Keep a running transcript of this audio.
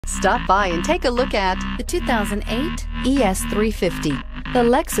Stop by and take a look at the 2008 ES350. The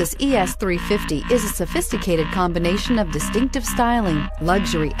Lexus ES350 is a sophisticated combination of distinctive styling,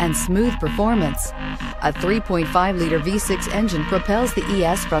 luxury, and smooth performance. A 3.5-liter V6 engine propels the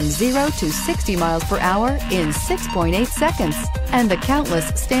ES from 0 to 60 miles per hour in 6.8 seconds. And the countless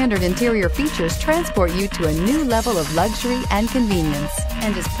standard interior features transport you to a new level of luxury and convenience,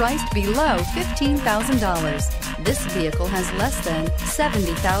 and is priced below $15,000. This vehicle has less than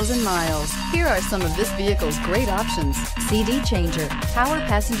 70,000 miles. Here are some of this vehicle's great options: CD changer, power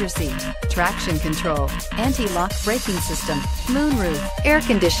passenger seat, traction control, anti-lock braking system, moonroof, air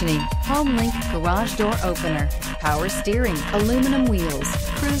conditioning, HomeLink garage door opener, power steering, aluminum wheels,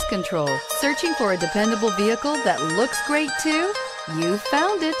 cruise control. Searching for a dependable vehicle that looks great too? You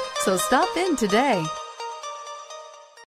found it, so stop in today.